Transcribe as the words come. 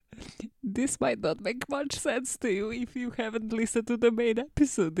This might not make much sense to you if you haven't listened to the main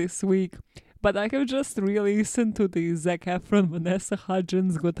episode this week. But I have just re-listened to the Zac Efron, Vanessa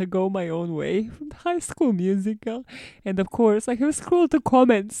Hudgens Gotta Go My Own Way from the High School Musical. And of course, I have scrolled the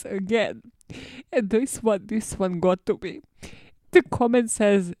comments again. And this one got to me. The comment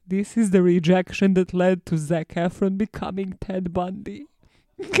says, this is the rejection that led to Zac Efron becoming Ted Bundy.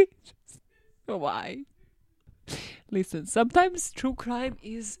 Why? Listen, sometimes true crime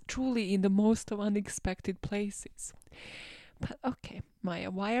is truly in the most unexpected places. But okay,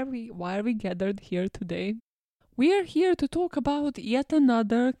 Maya, why are we gathered here today? We are here to talk about yet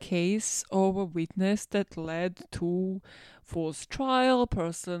another case of a witness that led to false trial,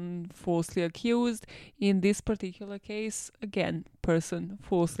 person falsely accused. In this particular case, again, person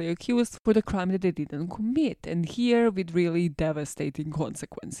falsely accused for the crime that they didn't commit, and here with really devastating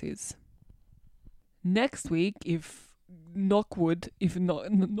consequences. Next week, if I'm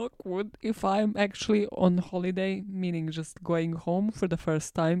actually on holiday, meaning just going home for the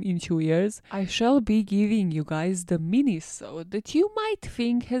first time in 2 years, I shall be giving you guys the Minisode that you might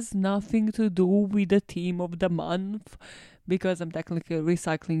think has nothing to do with the theme of the month, because I'm technically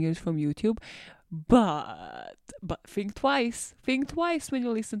recycling it from YouTube. But think twice when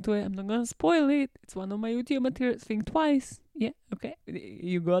you listen to it. I'm not gonna spoil it. It's one of my YouTube materials. Think twice. Yeah, okay.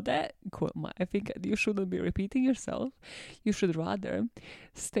 You got that? Cool. I think you shouldn't be repeating yourself. You should rather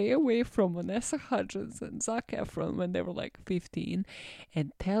stay away from Vanessa Hudgens and Zac Efron when they were like 15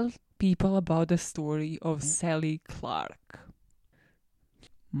 and tell people about the story of Sally Clark.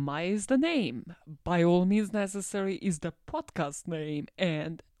 Maya is the name. By all means necessary is the podcast name,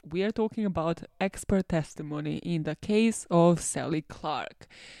 and we are talking about expert testimony in the case of Sally Clark.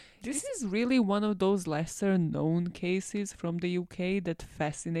 This is really one of those lesser known cases from the UK that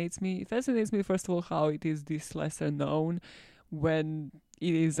fascinates me. It fascinates me, first of all, how it is this lesser known when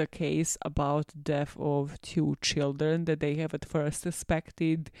it is a case about death of 2 children that they have at first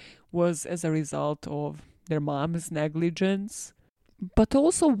suspected was as a result of their mom's negligence. But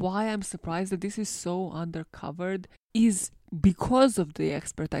also why I'm surprised that this is so undercovered is because of the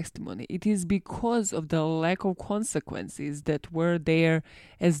expert testimony. It is because of the lack of consequences that were there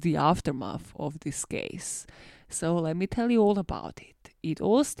as the aftermath of this case. So let me tell you all about it. It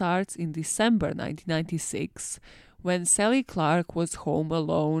all starts in December 1996 when Sally Clark was home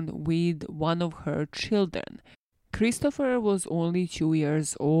alone with one of her children. Christopher was only 2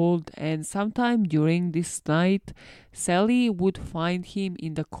 years old, and sometime during this night, Sally would find him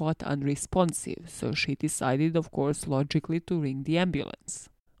in the cot unresponsive, so she decided, of course, logically to ring the ambulance.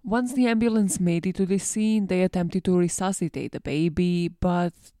 Once the ambulance made it to the scene, they attempted to resuscitate the baby,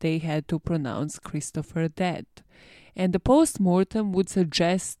 but they had to pronounce Christopher dead. And the post-mortem would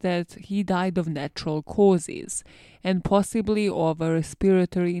suggest that he died of natural causes, and possibly of a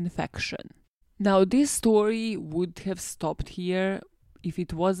respiratory infection. Now, this story would have stopped here if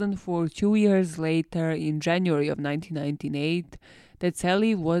it wasn't for 2 years later, in January of 1998, that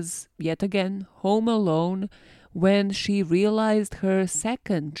Sally was yet again home alone when she realized her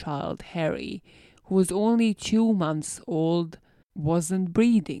second child, Harry, who was only 2 months old, wasn't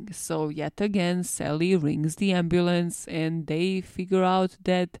breathing. So yet again, Sally rings the ambulance and they figure out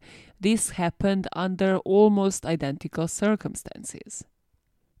that this happened under almost identical circumstances.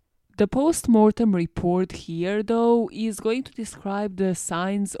 The post-mortem report here, though, is going to describe the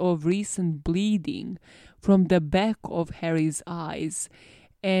signs of recent bleeding from the back of Harry's eyes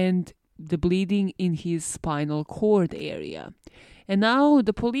and the bleeding in his spinal cord area. And now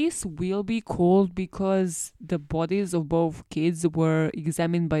the police will be called because the bodies of both kids were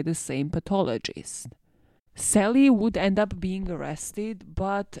examined by the same pathologist. Sally would end up being arrested,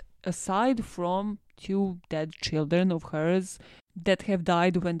 but aside from 2 dead children of hers that have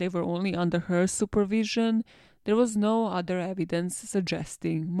died when they were only under her supervision, there was no other evidence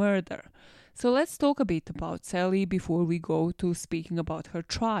suggesting murder. So let's talk a bit about Sally before we go to speaking about her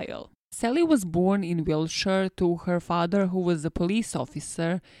trial. Sally was born in Wiltshire to her father, who was a police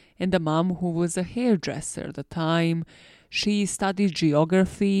officer, and a mom who was a hairdresser at the time. She studied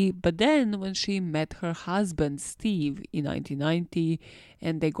geography, but then when she met her husband Steve in 1990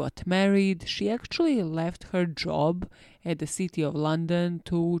 and they got married, she actually left her job at the City of London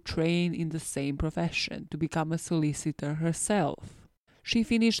to train in the same profession, to become a solicitor herself. She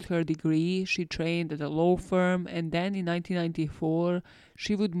finished her degree, she trained at a law firm, and then in 1994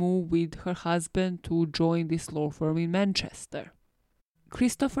 she would move with her husband to join this law firm in Manchester.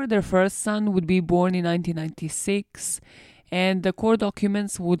 Christopher, their first son, would be born in 1996, and the court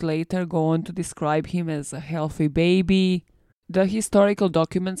documents would later go on to describe him as a healthy baby. The historical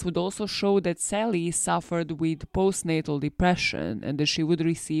documents would also show that Sally suffered with postnatal depression and that she would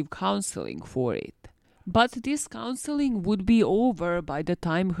receive counseling for it. But this counseling would be over by the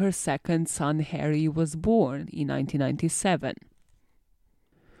time her second son Harry was born in 1997.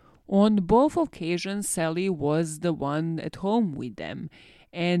 On both occasions, Sally was the one at home with them,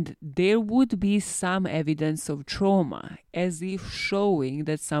 and there would be some evidence of trauma, as if showing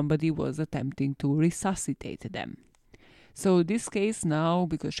that somebody was attempting to resuscitate them. So this case now,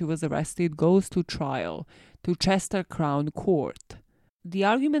 because she was arrested, goes to trial to Chester Crown Court. The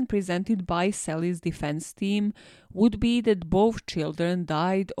argument presented by Sally's defense team would be that both children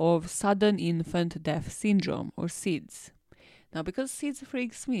died of sudden infant death syndrome, or SIDS. Now, because SIDS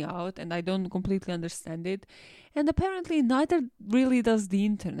freaks me out and I don't completely understand it, and apparently neither really does the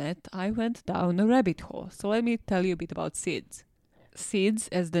internet, I went down a rabbit hole. So let me tell you a bit about SIDS. SIDS,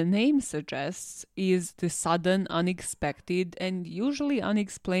 as the name suggests, is the sudden, unexpected, and usually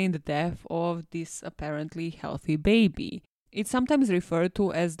unexplained death of this apparently healthy baby. It's sometimes referred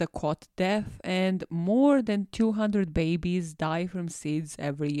to as the cot death, and more than 200 babies die from SIDS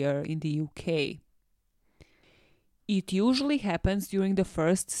every year in the UK. It usually happens during the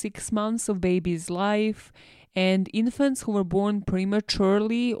first 6 months of baby's life, and infants who were born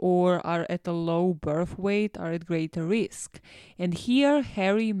prematurely or are at a low birth weight are at greater risk. And here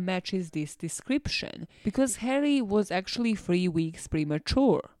Harry matches this description, because Harry was actually 3 weeks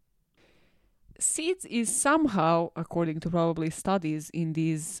premature. SIDS is somehow, according to probably studies in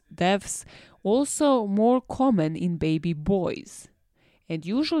these deaths, also more common in baby boys. And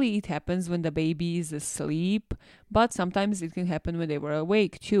usually it happens when the baby is asleep, but sometimes it can happen when they were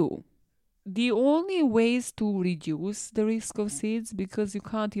awake too. The only ways to reduce the risk of SIDS, because you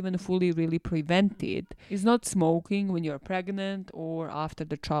can't even fully really prevent it, is not smoking when you're pregnant or after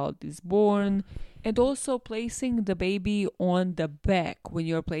the child is born, and also placing the baby on the back when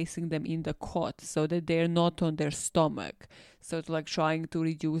you're placing them in the cot so that they're not on their stomach. So it's like trying to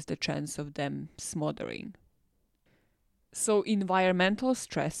reduce the chance of them smothering. So environmental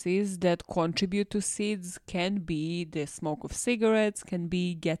stresses that contribute to SIDS can be the smoke of cigarettes, can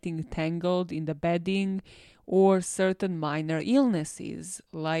be getting tangled in the bedding, or certain minor illnesses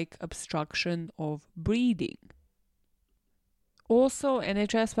like obstruction of breathing. Also,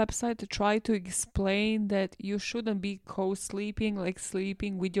 NHS website try to explain that you shouldn't be co-sleeping, like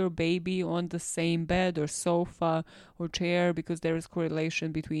sleeping with your baby on the same bed or sofa or chair, because there is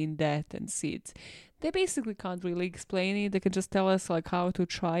correlation between that and SIDS. They basically can't really explain it. They can just tell us like how to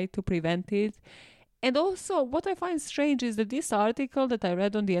try to prevent it. And also, what I find strange is that this article that I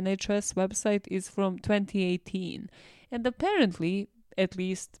read on the NHS website is from 2018. And apparently, at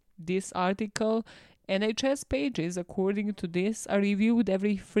least this article, NHS pages, according to this, are reviewed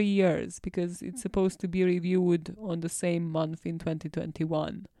every 3 years, because it's supposed to be reviewed on the same month in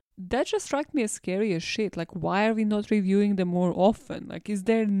 2021. That just struck me as scary as shit. Like, why are we not reviewing them more often? Like, is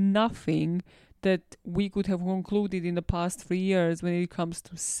there nothing that we could have concluded in the past 3 years when it comes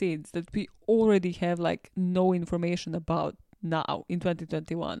to SIDS that we already have like no information about now in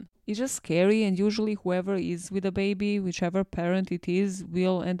 2021? It's just scary, and usually whoever is with a baby, whichever parent it is,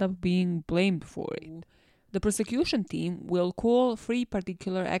 will end up being blamed for it. The prosecution team will call 3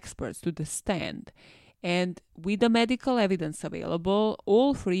 particular experts to the stand, and with the medical evidence available,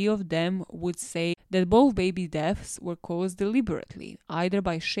 all 3 of them would say that both baby deaths were caused deliberately, either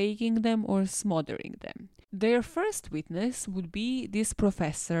by shaking them or smothering them. Their first witness would be this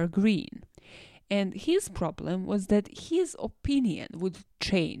Professor Green. And his problem was that his opinion would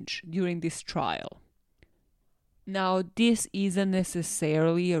change during this trial. Now, this isn't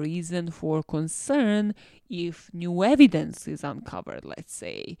necessarily a reason for concern if new evidence is uncovered, let's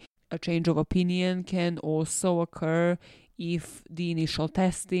say. A change of opinion can also occur if the initial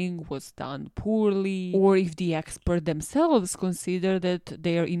testing was done poorly, or if the expert themselves consider that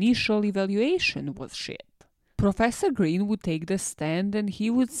their initial evaluation was shit. Professor Green would take the stand, and he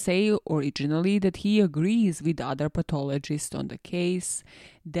would say originally that he agrees with other pathologists on the case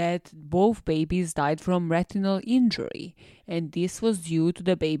that both babies died from retinal injury, and this was due to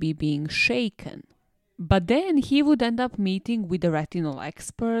the baby being shaken. But then he would end up meeting with a retinal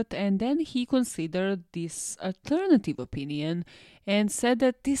expert, and then he considered this alternative opinion and said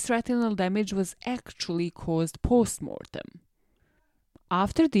that this retinal damage was actually caused post-mortem.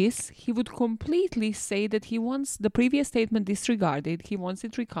 After this, he would completely say that he wants the previous statement disregarded, he wants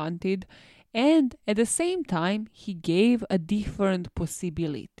it recanted, and at the same time, he gave a different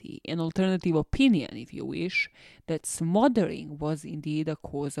possibility, an alternative opinion, if you wish, that smothering was indeed a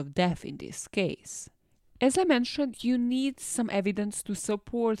cause of death in this case. As I mentioned, you need some evidence to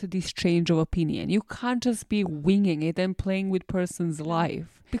support this change of opinion. You can't just be winging it and playing with person's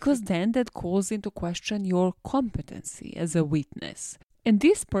life, because then that calls into question your competency as a witness. And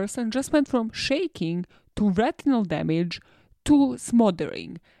this person just went from shaking to retinal damage to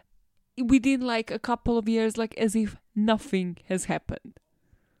smothering within like a couple of years, like as if nothing has happened.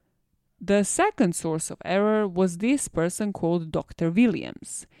 The second source of error was this person called Dr.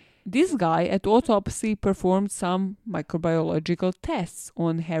 Williams. This guy at autopsy performed some microbiological tests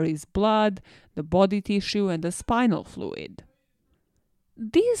on Harry's blood, the body tissue, and the spinal fluid.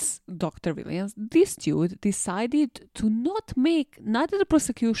 This Dr. Williams, this dude, decided to not make neither the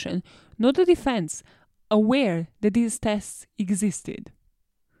prosecution nor the defense aware that these tests existed.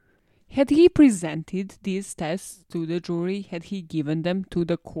 Had he presented these tests to the jury, had he given them to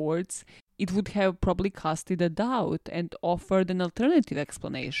the courts, it would have probably casted a doubt and offered an alternative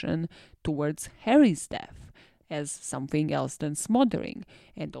explanation towards Harry's death as something else than smothering.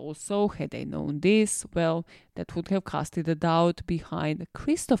 And also, had they known this, well, that would have casted a doubt behind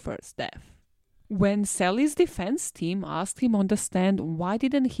Christopher's death. When Sally's defense team asked him on the stand why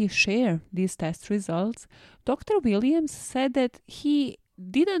didn't he share these test results, Dr. Williams said that he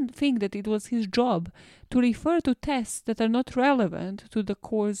didn't think that it was his job to refer to tests that are not relevant to the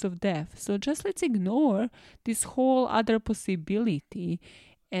cause of death. So just let's ignore this whole other possibility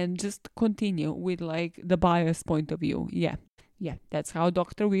and just continue with like the biased point of view. Yeah, that's how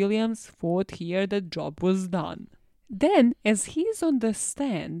Dr. Williams thought here the job was done. Then, as he's on the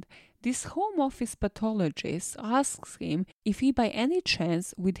stand, this home office pathologist asks him if he by any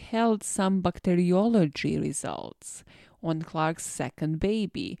chance withheld some bacteriology results on Clark's second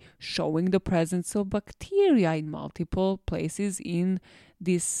baby, showing the presence of bacteria in multiple places in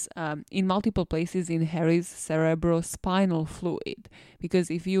Harry's cerebrospinal fluid.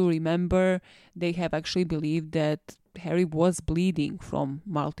 Because if you remember, they have actually believed that Harry was bleeding from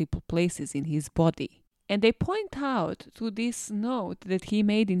multiple places in his body. And they point out to this note that he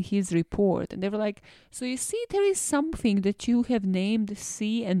made in his report. And they were like, so you see, there is something that you have named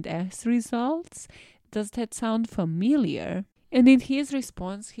C and S results. Does that sound familiar? And in his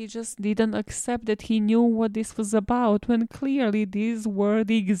response, he just didn't accept that he knew what this was about, when clearly these were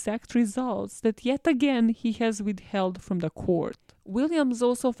the exact results that yet again he has withheld from the court. Williams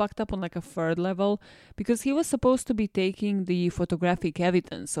also fucked up on like a third level, because he was supposed to be taking the photographic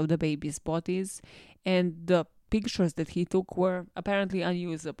evidence of the baby's bodies, and the pictures that he took were apparently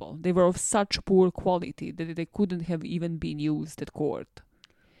unusable. They were of such poor quality that they couldn't have even been used at court.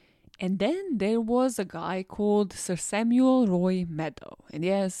 And then there was a guy called Sir Samuel Roy Meadow. And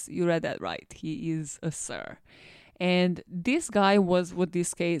yes, you read that right. He is a sir. And this guy was what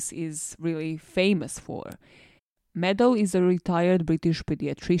this case is really famous for. Meadow is a retired British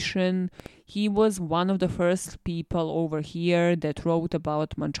pediatrician. He was one of the first people over here that wrote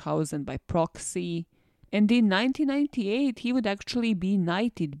about Munchausen by proxy. And in 1998, he would actually be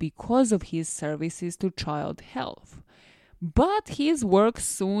knighted because of his services to child health. But his work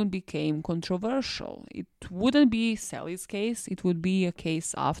soon became controversial. It wouldn't be Sally's case, it would be a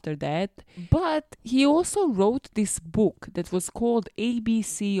case after that. But he also wrote this book that was called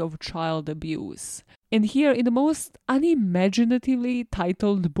ABC of Child Abuse. And here, in the most unimaginatively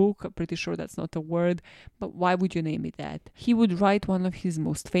titled book, I'm pretty sure that's not a word, but why would you name it that? He would write one of his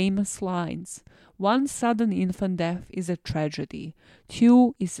most famous lines. 1 sudden infant death is a tragedy.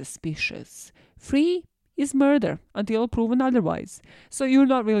 2 is suspicious. 3 is murder until proven otherwise. So you're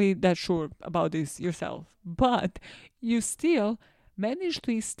not really that sure about this yourself, but you still managed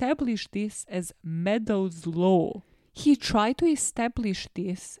to establish this as Meadow's law. He tried to establish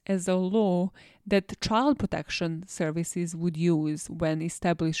this as a law that child protection services would use when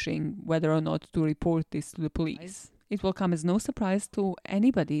establishing whether or not to report this to the police. It will come as no surprise to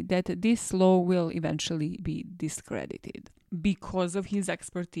anybody that this law will eventually be discredited. Because of his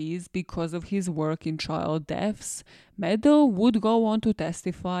expertise, because of his work in child deaths, Meadow would go on to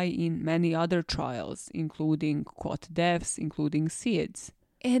testify in many other trials, including cot deaths, including SIDS.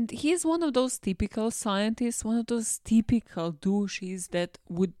 And he's one of those typical scientists, one of those typical douches that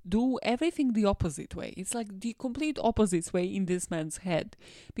would do everything the opposite way. It's like the complete opposite way in this man's head,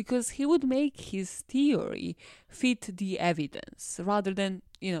 because he would make his theory fit the evidence rather than,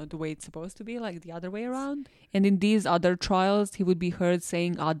 the way it's supposed to be, like the other way around. And in these other trials, he would be heard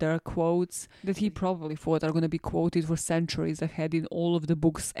saying other quotes that he probably thought are going to be quoted for centuries ahead in all of the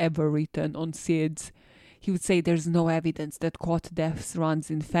books ever written on SIDS. He would say there's no evidence that cot deaths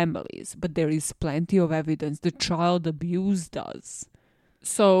runs in families, but there is plenty of evidence that child abuse does.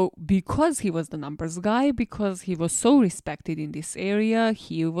 So because he was the numbers guy, because he was so respected in this area,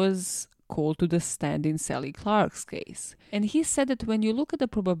 he was called to the stand in Sally Clark's case. And he said that when you look at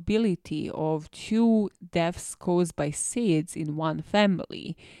the probability of 2 deaths caused by SIDS in one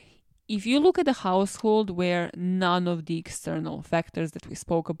family, if you look at a household where none of the external factors that we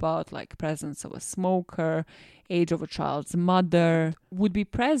spoke about, like presence of a smoker, age of a child's mother, would be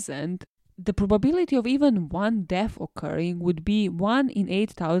present, the probability of even one death occurring would be 1 in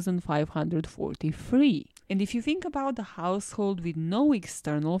 8,543. And if you think about a household with no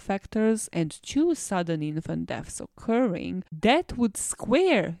external factors and 2 sudden infant deaths occurring, that would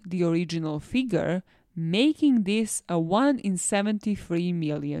square the original figure, making this a 1 in 73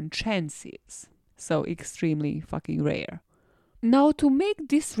 million chances. So extremely fucking rare. Now, to make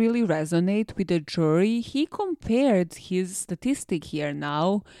this really resonate with the jury, he compared his statistic here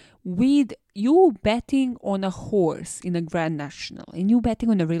now with you betting on a horse in a Grand National and you betting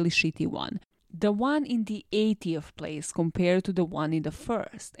on a really shitty one. The one in the 80th place compared to the one in the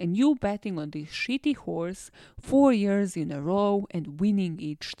first, and you betting on this shitty horse 4 years in a row and winning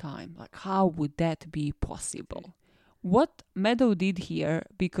each time. Like, how would that be possible? What Meadow did here,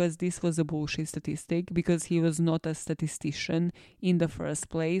 because this was a bullshit statistic, because he was not a statistician in the first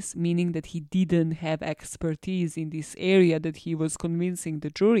place, meaning that he didn't have expertise in this area that he was convincing the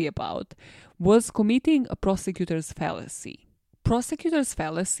jury about, was committing a prosecutor's fallacy. Prosecutor's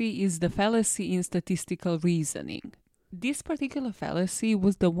fallacy is the fallacy in statistical reasoning. This particular fallacy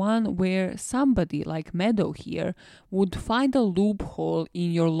was the one where somebody like Meadow here would find a loophole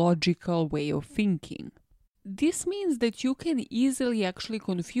in your logical way of thinking. This means that you can easily actually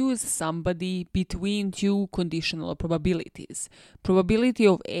confuse somebody between 2 conditional probabilities. Probability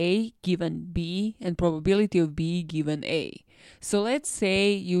of A given B and probability of B given A. So let's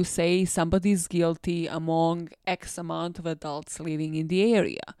say you say somebody's guilty among X amount of adults living in the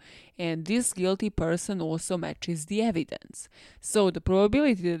area, and this guilty person also matches the evidence. So the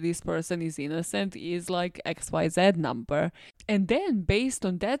probability that this person is innocent is like XYZ number, and then based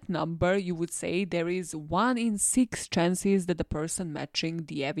on that number you would say there is 1 in 6 chances that the person matching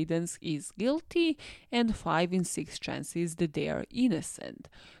the evidence is guilty and 5 in 6 chances that they are innocent.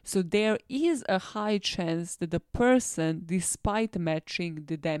 So there is a high chance that the person, despite matching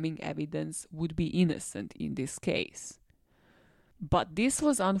the damning evidence, would be innocent in this case. But this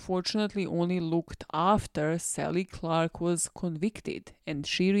was unfortunately only looked after Sally Clark was convicted, and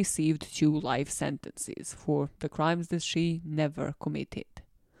she received 2 life sentences for the crimes that she never committed.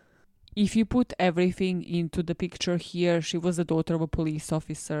 If you put everything into the picture here, she was the daughter of a police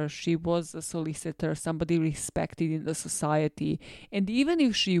officer, she was a solicitor, somebody respected in the society, and even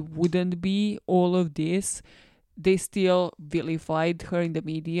if she wouldn't be all of this, they still vilified her in the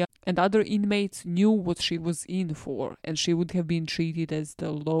media, and other inmates knew what she was in for, and she would have been treated as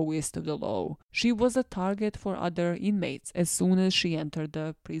the lowest of the low. She was a target for other inmates as soon as she entered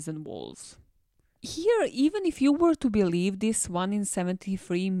the prison walls. Here, even if you were to believe this 1 in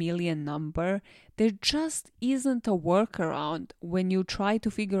 73 million number, there just isn't a workaround when you try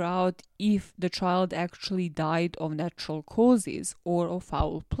to figure out if the child actually died of natural causes or of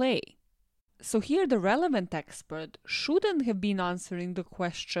foul play. So here the relevant expert shouldn't have been answering the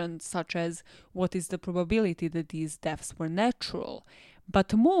questions such as what is the probability that these deaths were natural,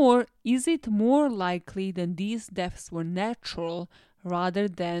 but more, is it more likely that these deaths were natural rather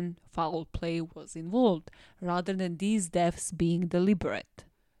than foul play was involved, rather than these deaths being deliberate.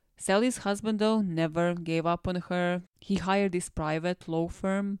 Sally's husband, though, never gave up on her. He hired this private law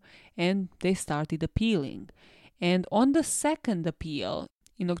firm and they started appealing. And on the second appeal,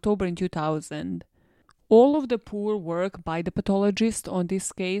 in October in 2000, all of the poor work by the pathologist on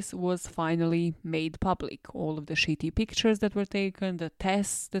this case was finally made public. All of the shitty pictures that were taken, the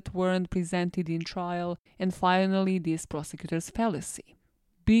tests that weren't presented in trial, and finally this prosecutor's fallacy.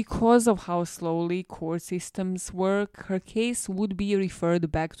 Because of how slowly court systems work, her case would be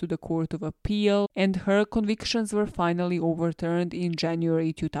referred back to the Court of Appeal, and her convictions were finally overturned in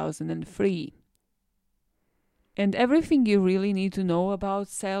January 2003. And everything you really need to know about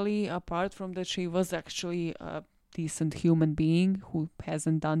Sally, apart from that she was actually a decent human being who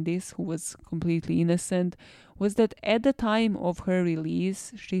hasn't done this, who was completely innocent, was that at the time of her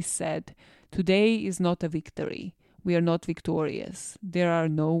release, she said, "Today is not a victory. We are not victorious. There are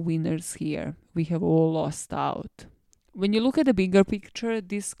no winners here. We have all lost out." When you look at the bigger picture,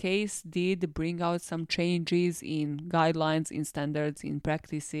 this case did bring out some changes in guidelines, in standards, in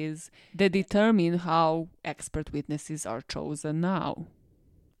practices that determine how expert witnesses are chosen now.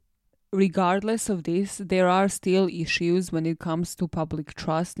 Regardless of this, there are still issues when it comes to public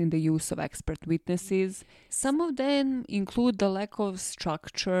trust in the use of expert witnesses. Some of them include the lack of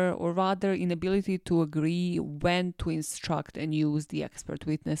structure, or rather inability to agree when to instruct and use the expert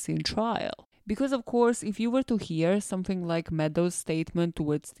witness in trial. Because of course, if you were to hear something like Meadows' statement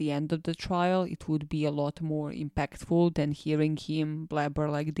towards the end of the trial, it would be a lot more impactful than hearing him blabber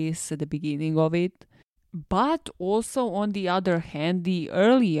like this at the beginning of it. But also, on the other hand, the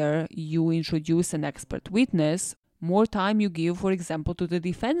earlier you introduce an expert witness, more time you give, for example, to the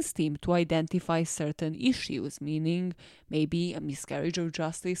defense team to identify certain issues, meaning maybe a miscarriage of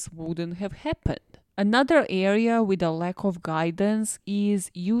justice wouldn't have happened. Another area with a lack of guidance is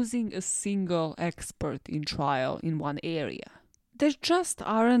using a single expert in trial in one area. There just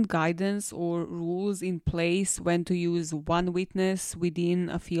aren't guidance or rules in place when to use one witness within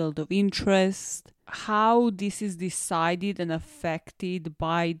a field of interest, how this is decided and affected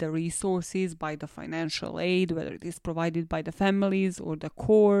by the resources, by the financial aid, whether it is provided by the families or the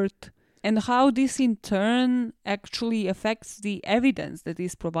court, and how this in turn actually affects the evidence that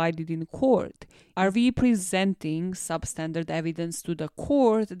is provided in court. Are we presenting substandard evidence to the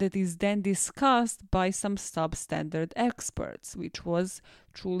court that is then discussed by some substandard experts, which was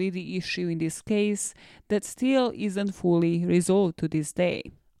truly the issue in this case that still isn't fully resolved to this day.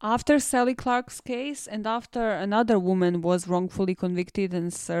 After Sally Clark's case, and after another woman was wrongfully convicted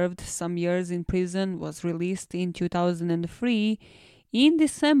and served some years in prison, was released in 2003, in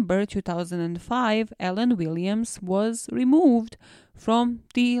December 2005, Ellen Williams was removed from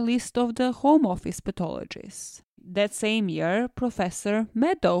the list of the Home Office pathologists. That same year, Professor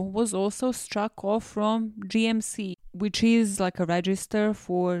Meadow was also struck off from GMC, which is like a register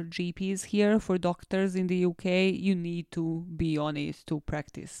for GPs here, for doctors in the UK. You need to be on it to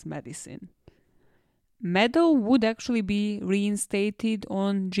practice medicine. Meadow would actually be reinstated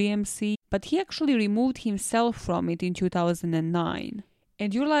on GMC, but he actually removed himself from it in 2009.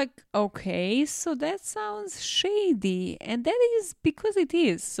 And you're like, okay, so that sounds shady. And that is because it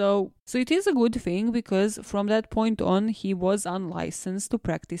is. So it is a good thing, because from that point on, he was unlicensed to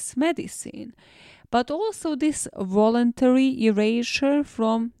practice medicine. But also this voluntary erasure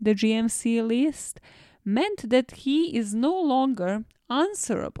from the GMC list meant that he is no longer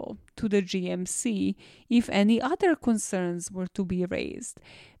answerable to the GMC if any other concerns were to be raised.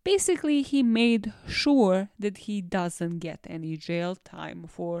 Basically, he made sure that he doesn't get any jail time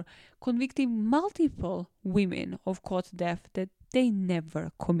for convicting multiple women of caught theft that they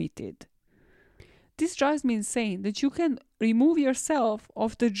never committed. This drives me insane that you can remove yourself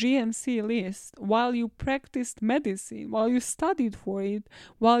off the GMC list while you practiced medicine, while you studied for it,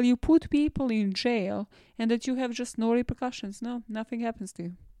 while you put people in jail, and that you have just no repercussions. No, nothing happens to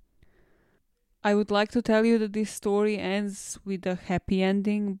you. I would like to tell you that this story ends with a happy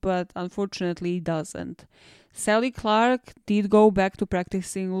ending, but unfortunately it doesn't. Sally Clark did go back to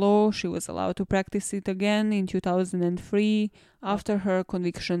practicing law. She was allowed to practice it again in 2003 after her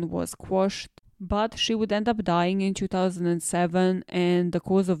conviction was quashed. But she would end up dying in 2007, and the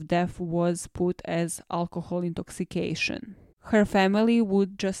cause of death was put as alcohol intoxication. Her family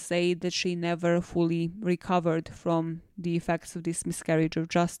would just say that she never fully recovered from the effects of this miscarriage of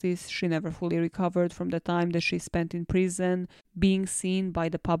justice. She never fully recovered from the time that she spent in prison, being seen by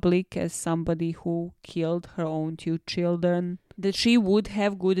the public as somebody who killed her own 2 children. That she would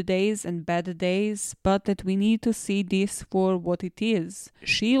have good days and bad days, but that we need to see this for what it is.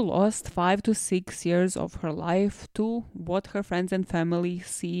 She lost 5 to 6 years of her life to what her friends and family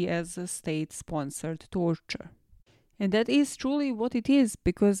see as a state-sponsored torture. And that is truly what it is,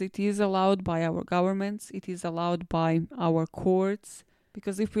 because it is allowed by our governments, it is allowed by our courts.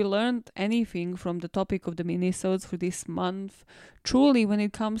 Because if we learned anything from the topic of the minisodes for this month, truly when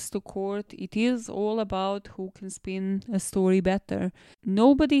it comes to court, it is all about who can spin a story better.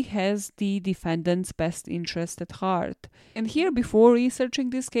 Nobody has the defendant's best interest at heart. And here, before researching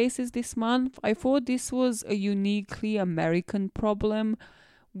these cases this month, I thought this was a uniquely American problem,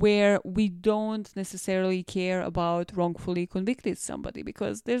 where we don't necessarily care about wrongfully convicted somebody,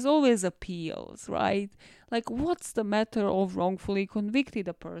 because there's always appeals, right? Like, what's the matter of wrongfully convicted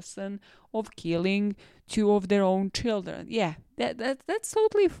a person of killing 2 of their own children? Yeah, that's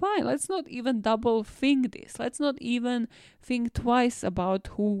totally fine. Let's not even double think this. Let's not even think twice about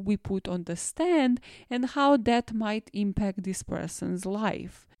who we put on the stand and how that might impact this person's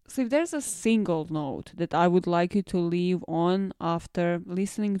life. So if there's a single note that I would like you to leave on after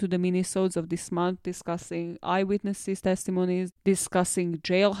listening to the minisodes of this month, discussing eyewitnesses' testimonies, discussing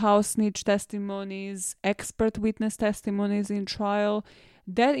jailhouse snitch testimonies, expert witness testimonies in trial,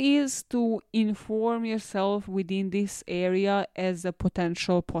 That is to inform yourself within this area as a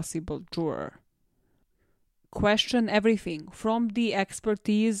potential possible juror. Question everything from the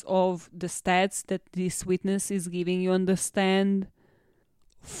expertise of the stats that this witness is giving you on the stand,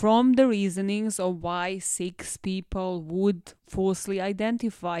 from the reasonings of why 6 people would falsely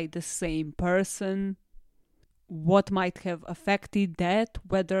identify the same person, what might have affected that,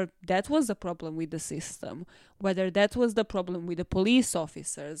 whether that was a problem with the system, whether that was the problem with the police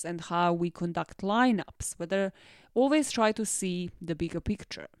officers and how we conduct lineups, whether always try to see the bigger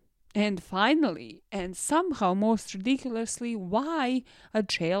picture. And finally, and somehow most ridiculously, why a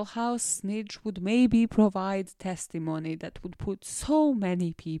jailhouse snitch would maybe provide testimony that would put so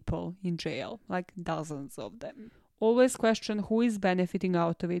many people in jail, like dozens of them. Always question who is benefiting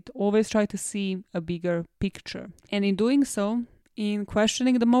out of it. Always try to see a bigger picture. And in doing so, in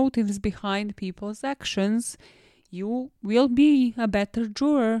questioning the motives behind people's actions, you will be a better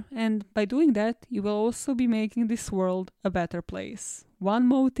juror. And by doing that, you will also be making this world a better place. One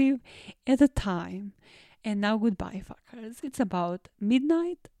motive at a time. And now goodbye, fuckers. It's about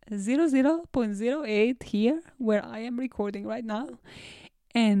midnight 00.08 here, where I am recording right now.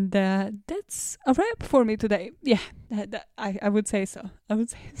 And that's a wrap for me today. Yeah, I would say so.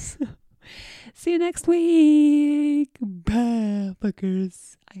 See you next week. Bye,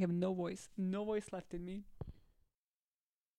 fuckers. I have no voice left in me.